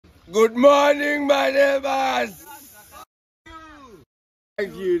Good morning, my neighbors.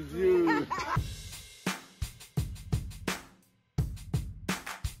 Thank you too.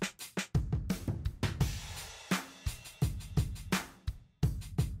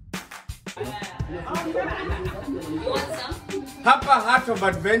 Hapa Heart of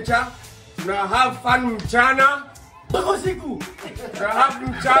Adventure, tuna have fun mchana. Tuna have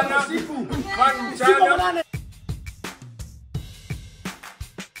mchana, fun mchana.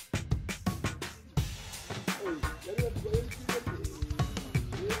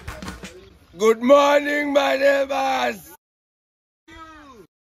 Good morning, my neighbors.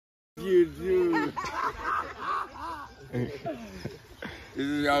 You too. This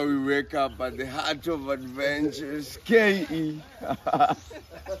is how we wake up at the Heart of Adventures, KE.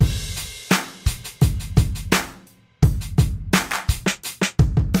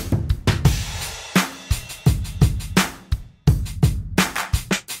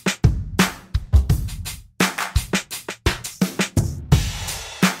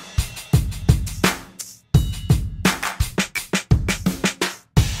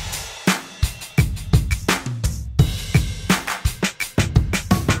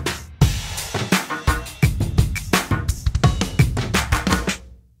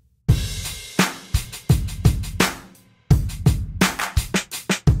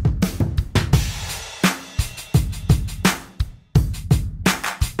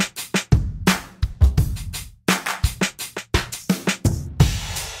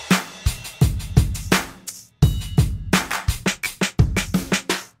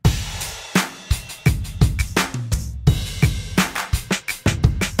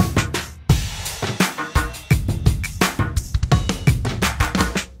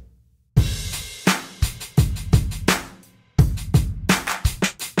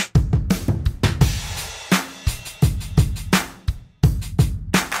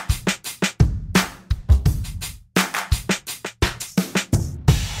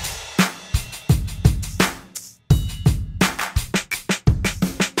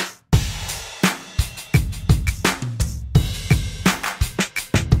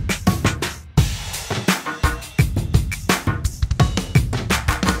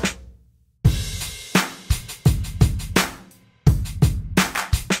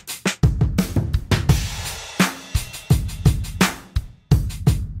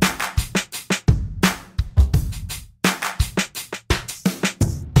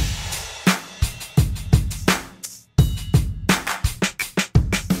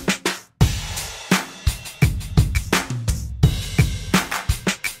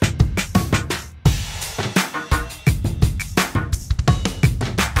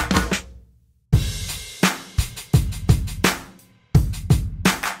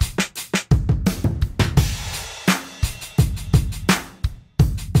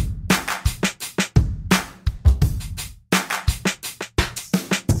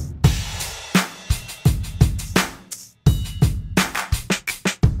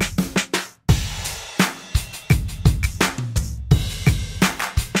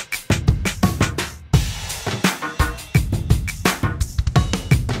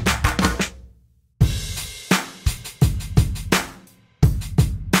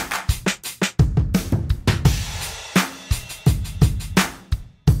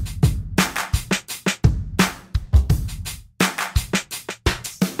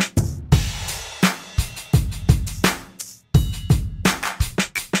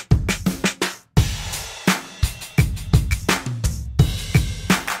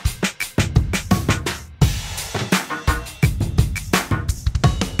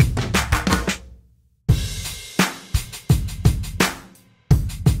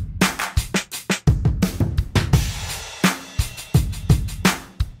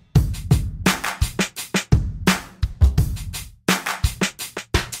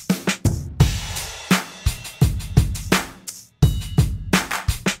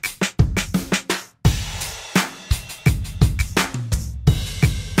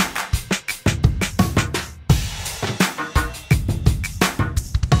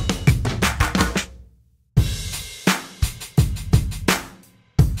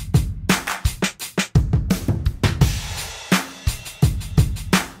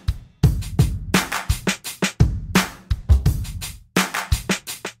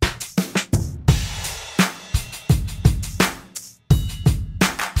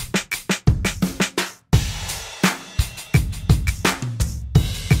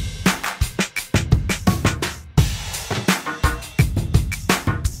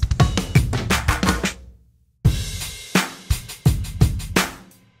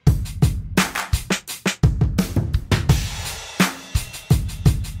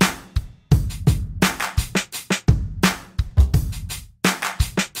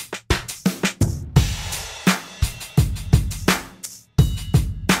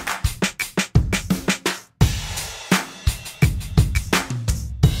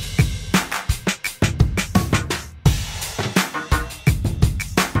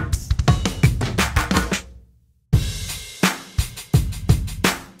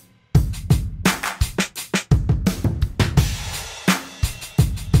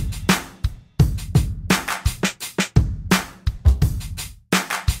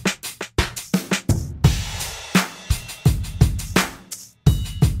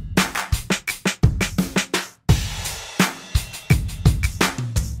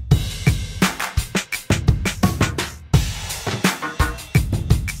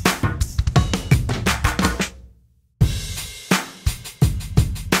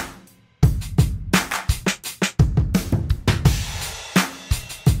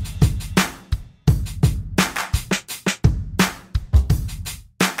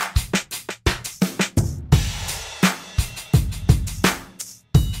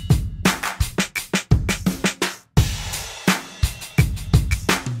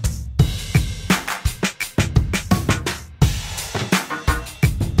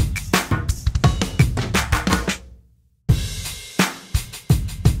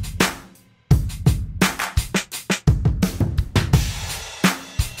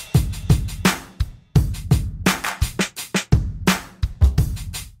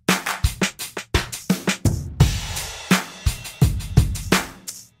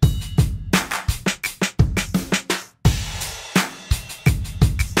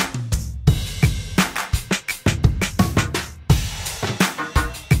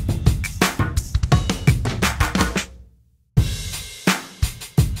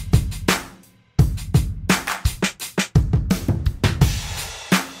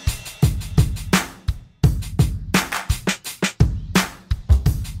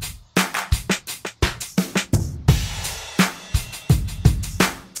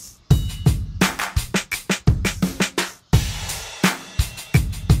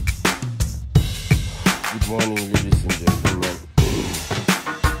 Good morning, ladies and gentlemen.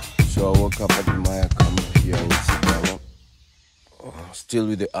 So I woke up at the Maya camp here in Sagana, still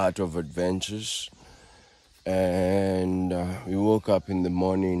with the Art of Adventures. And we woke up in the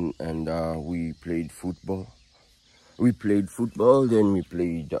morning and we played football. Then we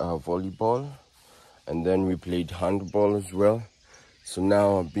played volleyball, and then we played handball as well. So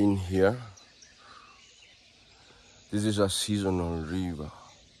now I've been here. This is a seasonal river.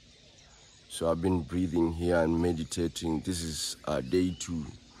 So I've been breathing here and meditating. This is day 2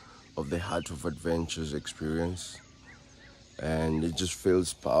 of the Heart of Adventures experience. And it just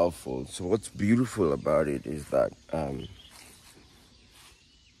feels powerful. So what's beautiful about it is that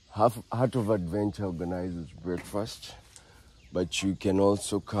Heart of Adventure organizes breakfast, but you can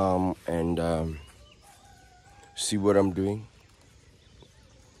also come and see what I'm doing.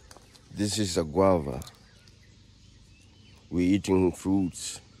 This is a guava. We're eating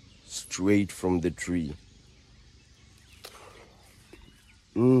fruits straight from the tree.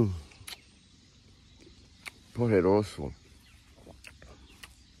 Poderoso.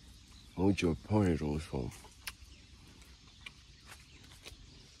 Mucho poderoso.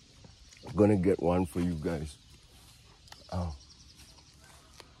 I'm gonna get one for you guys. Oh.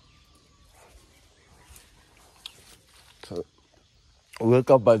 So, I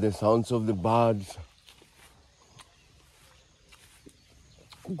woke up by the sounds of the birds.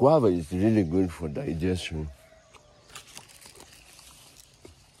 Guava is really good for digestion.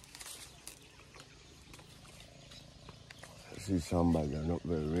 I see somebody, they're not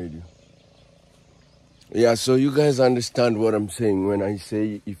very ready. Yeah, so you guys understand what I'm saying when I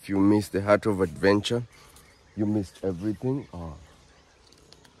say if you miss the Heart of Adventure, you missed everything. Oh,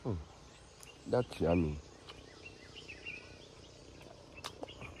 that's yummy.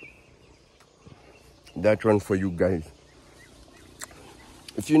 That one for you guys.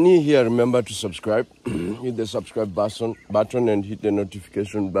 If you're new here, remember to subscribe. Hit the subscribe button and hit the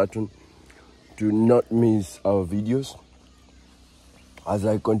notification button to not miss our videos as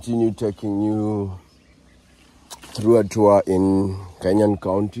I continue taking you through a tour in Kenyan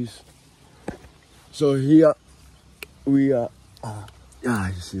counties. So here we are. Yeah,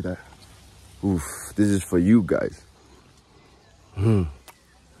 you see that? Oof, this is for you guys.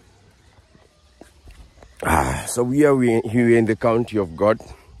 So we are here in the county of God.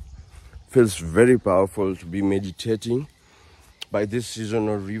 Feels very powerful to be meditating by this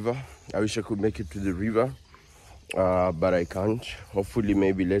seasonal river. I wish I could make it to the river, but I can't. Hopefully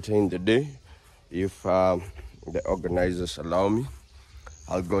maybe later in the day, if the organizers allow me,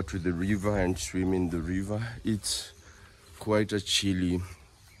 I'll go to the river and swim in the river. It's quite a chilly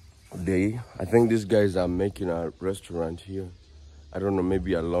day. I think these guys are making a restaurant here. I don't know,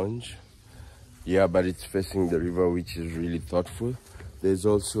 maybe a lounge. Yeah, but it's facing the river, which is really thoughtful. There's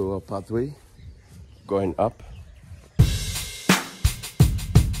also a pathway going up.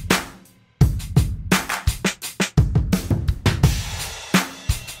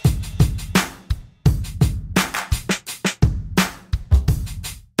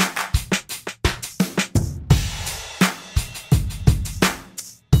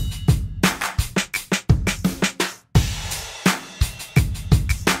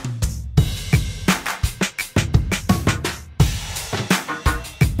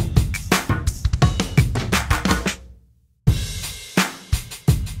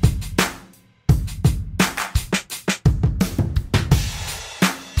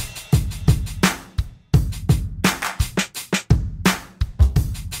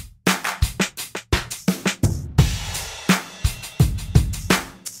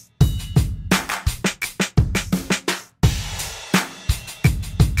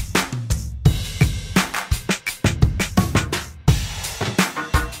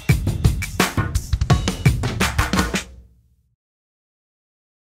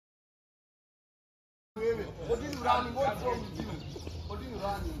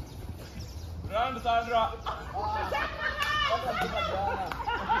 Run, Sandra.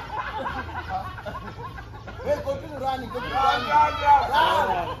 Hey, continue running, continue running.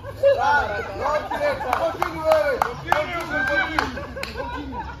 Continue.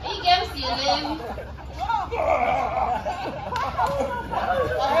 Hii game si lame.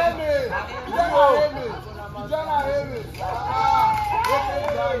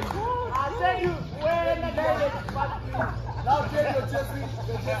 I said you when the guy now take your chasing,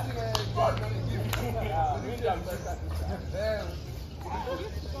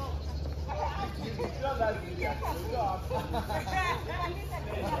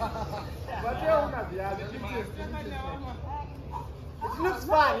 it looks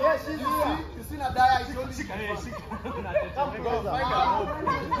fun. Yes, she's here. You see Nadaya? Come closer.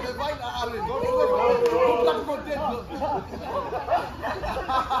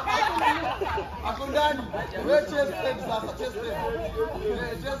 Akundani, wewe chest sasa, chest.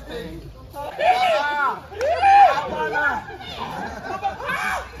 Chest.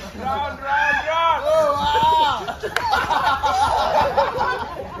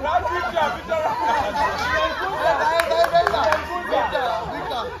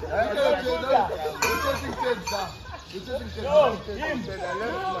 Round. Oh,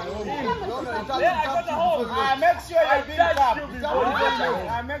 make sure you beat up.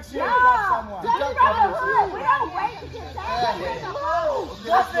 Make sure you touch someone.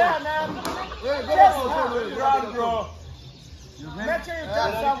 Just there, man. Round, bro. Make sure you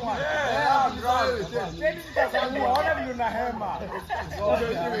touch someone.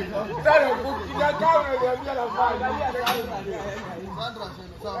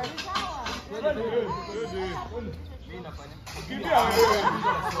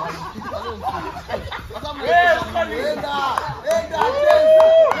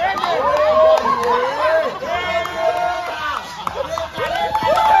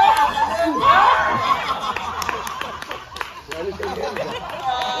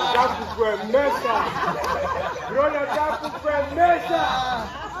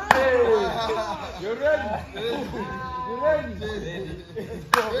 You ready?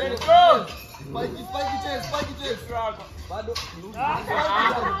 Go! Spiky chase.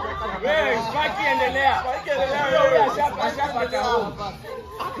 Spike endelea.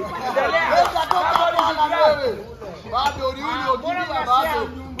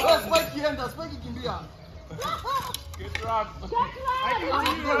 Spike kimbia.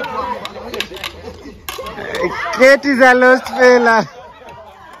 Kate is a lost fella.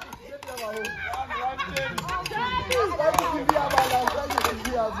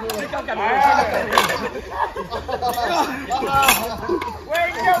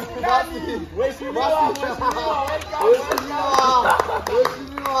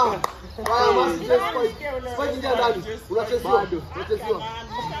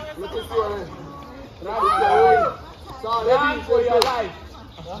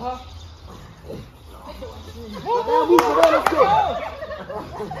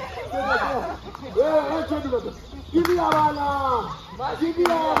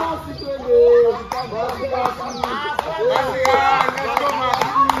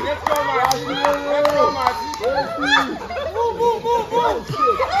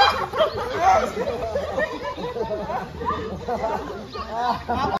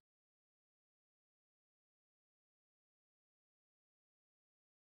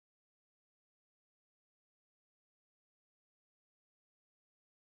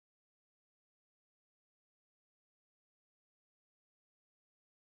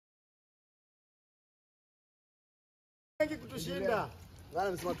 Kutushinda.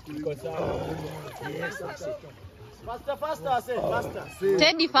 Ngana msema tukuliko sawa. Faster.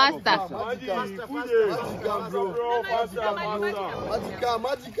 Teddy faster.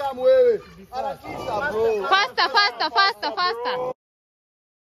 Magic wewe. Harakisha bro. Faster.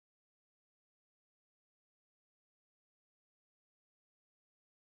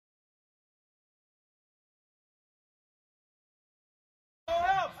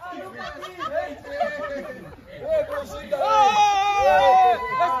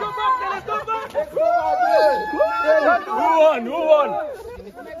 Who won?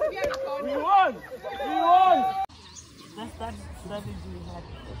 We won. That's that strategy we had.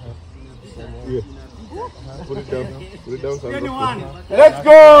 Yeah. Put it down. Anyone? Let's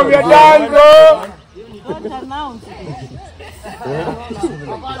go. We are done, bro. Don't announce.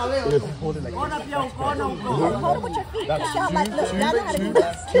 Ona pia ukoona uko. Hold with your feet. Shout like, look, y'all know how to do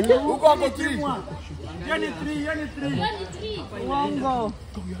this. Who got 3? You're 3. Wongo.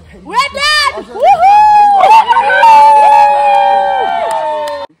 We're done! Woohoo!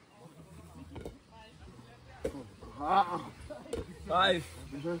 5.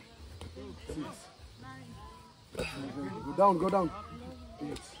 Go down.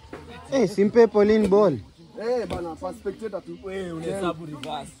 Hey, simple Pauline ball. Hey, bana, for spectator too. Wewe unahesabu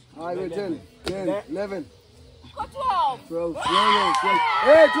reverse. Wait, 10, 11, 12. 12.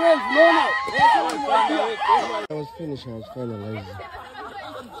 Hey, 12. No. I was finalizing.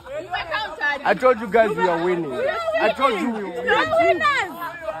 We're counted. I told you guys we are winning. I told you we were winning. We're winners.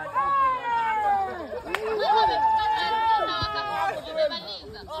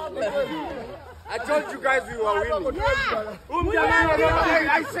 I told you guys we were winning. Yeah.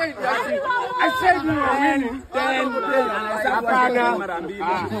 I said we were winning.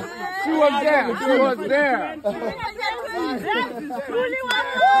 She was there. Truly won.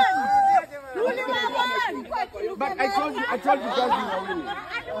 But I told you guys you were winning.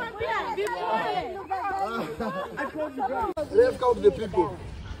 Let's count the people.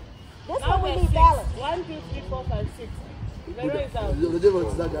 This one we need balance. 1, 2, 3, 4, 5, 6. Unajua is out. Unajua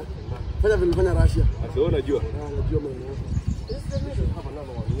wanachezaga. Fanya vile fanya Russia. Sio unajua. Unajua maneno.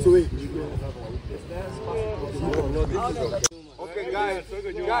 So wait. Okay, guys,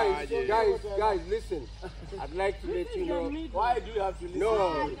 listen. I'd like to let you know. Why do you have to listen?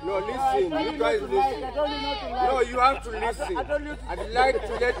 No, listen. You guys listen. No, you have to listen. I'd like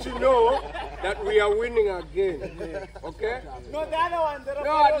to let you know that we are winning again. Okay? No, the other one.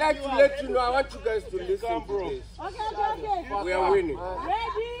 No, I'd like to let you know. I want you guys to listen to this. Okay. We are winning.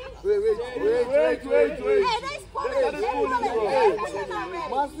 Ready? Wait. Hey, they spoiled it.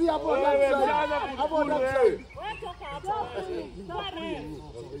 Masi hapo that side.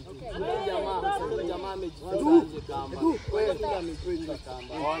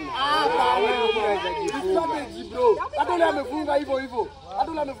 Hata ule amefunga hivyo.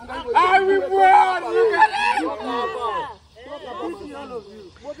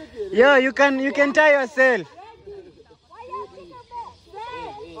 Yo, you can tie yourself.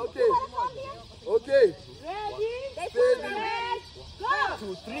 Okay. Ready? Go.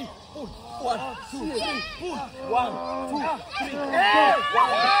 2, 3. 1, 2, 3, 1, 2,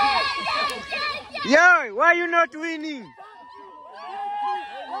 3. Yo, why are you not winning?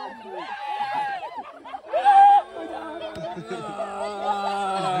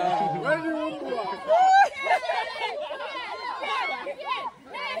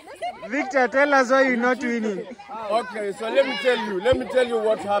 Victor, tell us why you're not winning. Okay, so let me tell you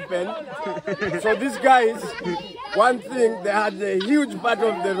what happened. So these guys, one thing, they had a huge part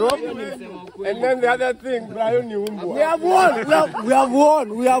of the rope, and then the other thing, Brian Umbwa. We have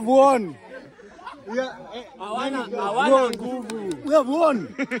won. We have won. Watch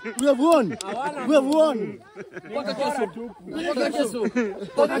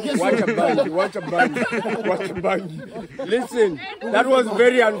a bangi. Listen, that was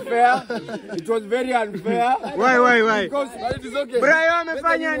very unfair. It was very unfair. Why? Because it is okay. Brian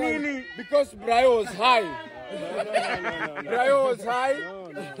amefanya nini? Because Brian was high. Brian was high.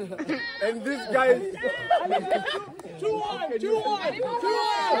 And this guy... 2-1.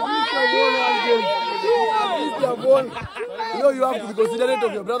 You have to be considerate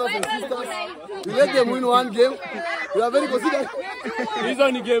of your brothers and sisters. You let them win one game. You are very considerate.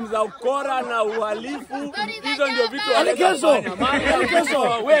 Hizo ni games za ukora na uhalifu. Hizo ndio vitu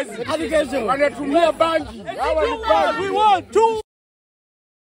Hadi kesho. Wanatumia bangi. Hawa ni bangi. We won 2.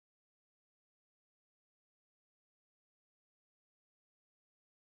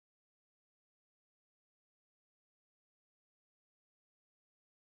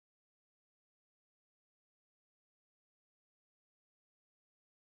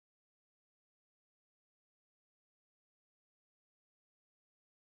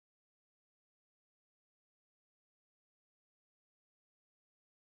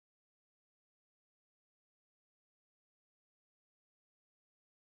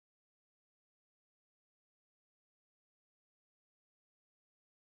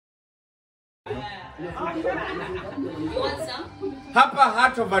 Hapa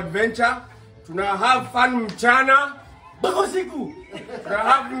Heart of Adventure, tuna have fun mchana. Bako siku. Tuna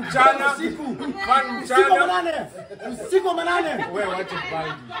have mchana. Fun mchana. Usiku manane. Wewe wacha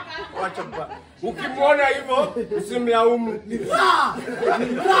bangi. Ukimwona hivyo usimlaumu. Ni raha.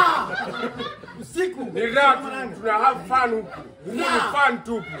 Usiku. Ni raha, tuna have fun huku. Ni fun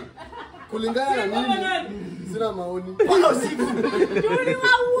tupu. Kulingana na mimi sina maoni. Bako usiku.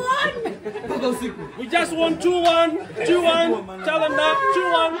 We just won 2-1. Tell them that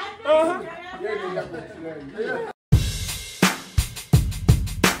 2-1.